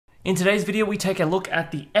In today's video, we take a look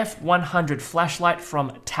at the F100 flashlight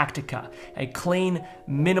from Tactica, a clean,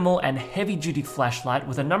 minimal, and heavy-duty flashlight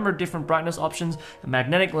with a number of different brightness options, a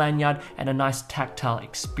magnetic lanyard, and a nice tactile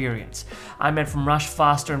experience. I'm Ed from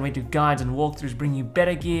Rushfaster, and we do guides and walkthroughs, bring you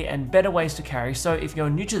better gear and better ways to carry. So if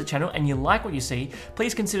you're new to the channel and you like what you see,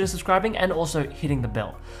 please consider subscribing and also hitting the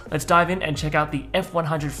bell. Let's dive in and check out the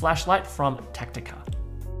F100 flashlight from Tactica.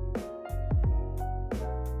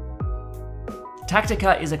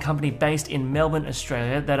 Tactica is a company based in Melbourne,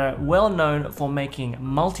 Australia that are well known for making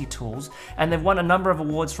multi-tools, and they've won a number of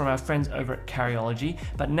awards from our friends over at Carryology,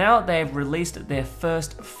 but now they've released their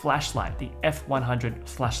first flashlight, the F100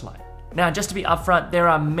 flashlight. Now, just to be upfront, there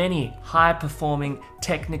are many high-performing,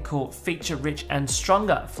 technical, feature-rich, and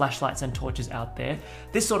stronger flashlights and torches out there.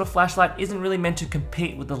 This sort of flashlight isn't really meant to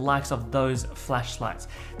compete with the likes of those flashlights.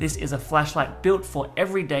 This is a flashlight built for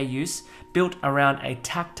everyday use, built around a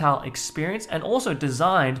tactile experience, and also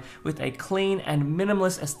designed with a clean and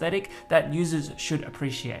minimalist aesthetic that users should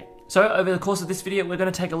appreciate. So over the course of this video, we're going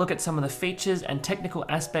to take a look at some of the features and technical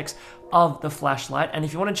aspects of the flashlight. And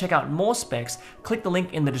if you want to check out more specs, click the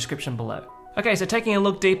link in the description below. Okay, so taking a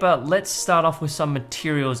look deeper, let's start off with some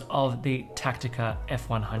materials of the Tactica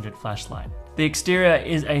F100 flashlight. The exterior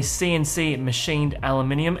is a CNC machined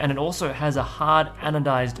aluminium, and it also has a hard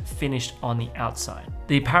anodized finish on the outside.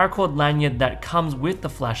 The paracord lanyard that comes with the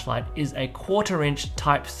flashlight is a 1/4 inch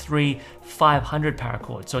Type 3 500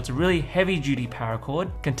 paracord. So it's a really heavy duty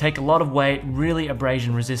paracord, can take a lot of weight, really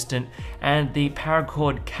abrasion resistant, and the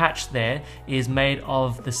paracord catch there is made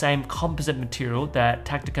of the same composite material that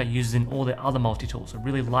Tactica uses in all their other multi-tools, a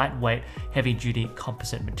really lightweight, heavy duty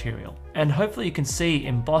composite material. And hopefully you can see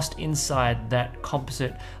embossed inside that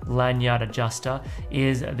composite lanyard adjuster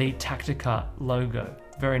is the Tactica logo.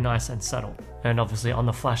 Very nice and subtle. And obviously on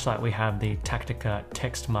the flashlight we have the Tactica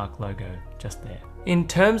text mark logo just there. In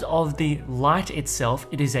terms of the light itself,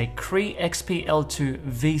 it is a Cree XP-L2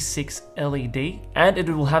 V6 LED, and it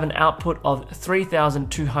will have an output of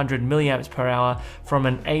 3,200 milliamps per hour from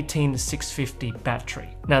an 18650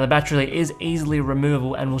 battery. Now the battery is easily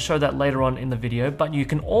removable, and we'll show that later on in the video, but you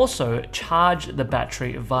can also charge the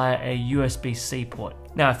battery via a USB-C port.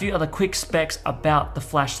 Now, a few other quick specs about the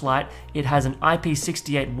flashlight. It has an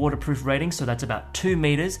IP68 waterproof rating, so that's about 2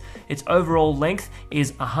 meters. Its overall length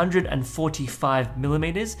is 145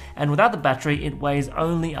 millimeters, and without the battery, it weighs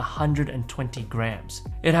only 120 grams.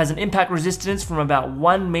 It has an impact resistance from about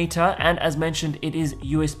 1 meter, and as mentioned, it is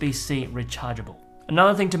USB-C rechargeable.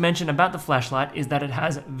 Another thing to mention about the flashlight is that it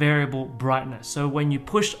has variable brightness. So when you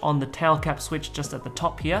push on the tail cap switch just at the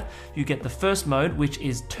top here, you get the first mode, which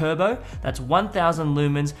is turbo. That's 1000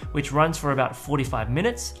 lumens, which runs for about 45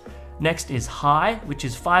 minutes. Next is high, which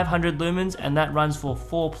is 500 lumens, and that runs for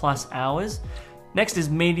 4+ hours. Next is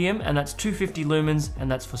medium, and that's 250 lumens,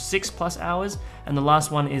 and that's for 6+ hours. And the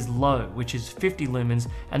last one is low, which is 50 lumens,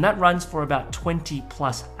 and that runs for about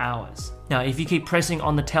 20+ hours. Now, if you keep pressing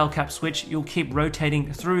on the tail cap switch, you'll keep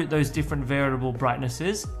rotating through those different variable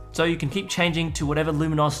brightnesses. So you can keep changing to whatever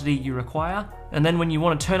luminosity you require. And then when you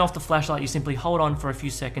want to turn off the flashlight, you simply hold on for a few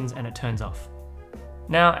seconds and it turns off.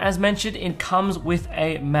 Now, as mentioned, it comes with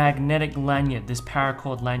a magnetic lanyard, this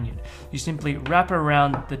paracord lanyard. You simply wrap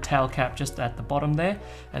around the tail cap just at the bottom there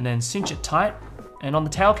and then cinch it tight. And on the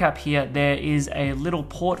tail cap here, there is a little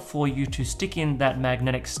port for you to stick in that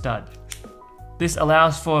magnetic stud. This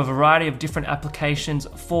allows for a variety of different applications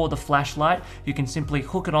for the flashlight. You can simply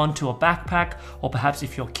hook it onto a backpack, or perhaps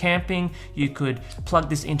if you're camping, you could plug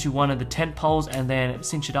this into one of the tent poles and then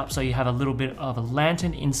cinch it up so you have a little bit of a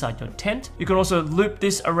lantern inside your tent. You can also loop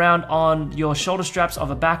this around on your shoulder straps of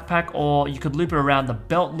a backpack, or you could loop it around the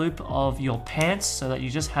belt loop of your pants so that you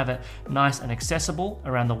just have it nice and accessible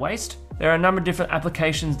around the waist. There are a number of different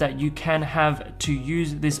applications that you can have to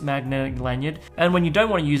use this magnetic lanyard, and when you don't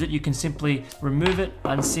want to use it, you can simply remove it,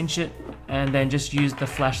 uncinch it, and then just use the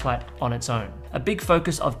flashlight on its own. A big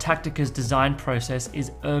focus of Tactica's design process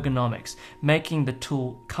is ergonomics, making the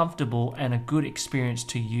tool comfortable and a good experience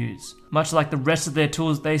to use. Much like the rest of their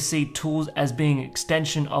tools, they see tools as being an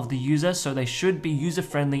extension of the user, so they should be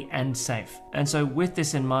user-friendly and safe. And so with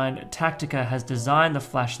this in mind, Tactica has designed the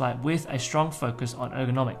flashlight with a strong focus on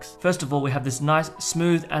ergonomics. First of all, we have this nice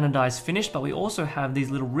smooth anodized finish, but we also have these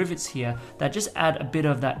little rivets here that just add a bit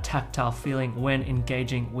of that tactile feeling when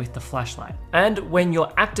engaging with the flashlight. And when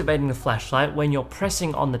you're activating the flashlight, when you're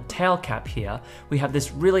pressing on the tail cap here, we have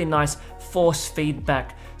this really nice force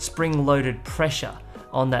feedback spring-loaded pressure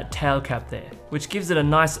on that tail cap there, which gives it a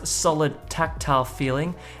nice solid tactile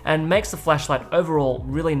feeling and makes the flashlight overall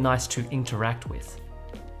really nice to interact with.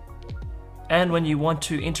 And when you want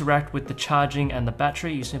to interact with the charging and the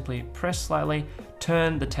battery, you simply press slightly,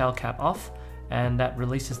 turn the tail cap off, and that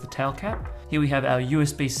releases the tail cap. Here we have our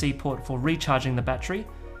USB-C port for recharging the battery,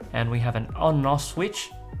 and we have an on and off switch,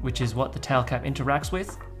 which is what the tail cap interacts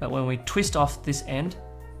with. But when we twist off this end,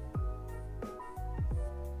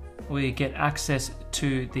 we get access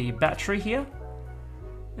to the battery here.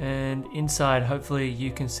 And inside, hopefully you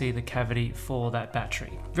can see the cavity for that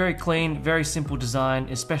battery. Very clean, very simple design,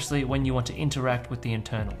 especially when you want to interact with the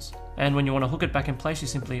internals. And when you want to hook it back in place, you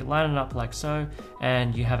simply line it up like so,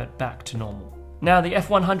 and you have it back to normal. Now, the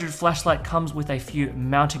F100 flashlight comes with a few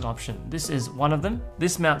mounting options. This is one of them.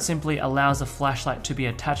 This mount simply allows the flashlight to be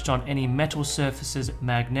attached on any metal surfaces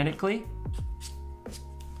magnetically.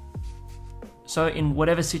 So in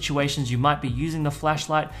whatever situations you might be using the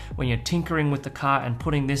flashlight, when you're tinkering with the car and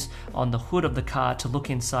putting this on the hood of the car to look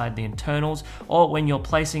inside the internals, or when you're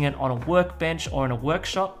placing it on a workbench or in a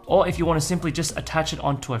workshop, or if you want to simply just attach it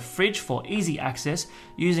onto a fridge for easy access,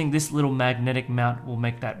 using this little magnetic mount will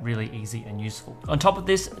make that really easy and useful. On top of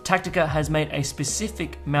this, Tactica has made a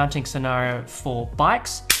specific mounting scenario for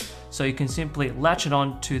bikes. So you can simply latch it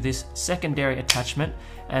on to this secondary attachment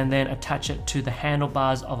and then attach it to the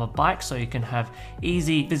handlebars of a bike so you can have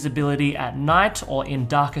easy visibility at night or in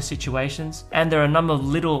darker situations. And there are a number of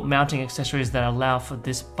little mounting accessories that allow for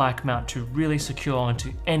this bike mount to really secure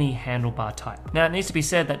onto any handlebar type. Now, it needs to be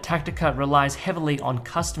said that Tactica relies heavily on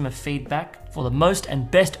customer feedback for the most and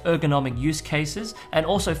best ergonomic use cases, and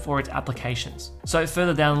also for its applications. So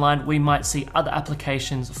further down the line, we might see other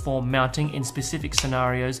applications for mounting in specific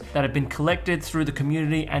scenarios that have been collected through the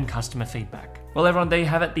community and customer feedback. Well everyone, there you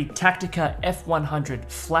have it, the Tactica F100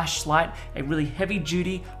 flashlight, a really heavy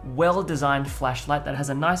duty, well-designed flashlight that has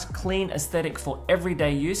a nice clean aesthetic for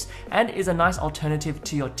everyday use and is a nice alternative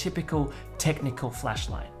to your typical technical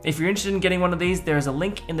flashlight. If you're interested in getting one of these, there is a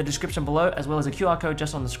link in the description below, as well as a QR code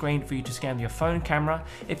just on the screen for you to scan with your phone camera.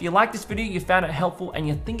 If you like this video, you found it helpful, and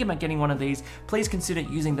you're thinking about getting one of these, please consider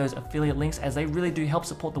using those affiliate links, as they really do help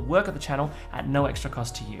support the work of the channel at no extra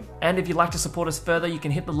cost to you. And if you'd like to support us further, you can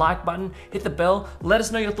hit the like button, hit the bell, let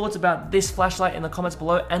us know your thoughts about this flashlight in the comments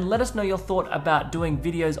below, and let us know your thought about doing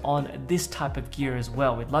videos on this type of gear as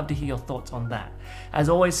well. We'd love to hear your thoughts on that. As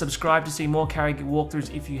always, subscribe to see more carry gear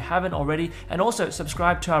walkthroughs if you haven't already, and also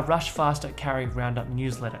subscribe to our Rushfaster Carry Roundup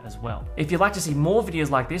newsletter as well. If you'd like to see more videos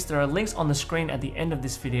like this, there are links on the screen at the end of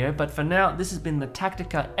this video, but for now, this has been the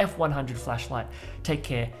Tactica F100 flashlight. Take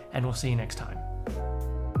care, and we'll see you next time.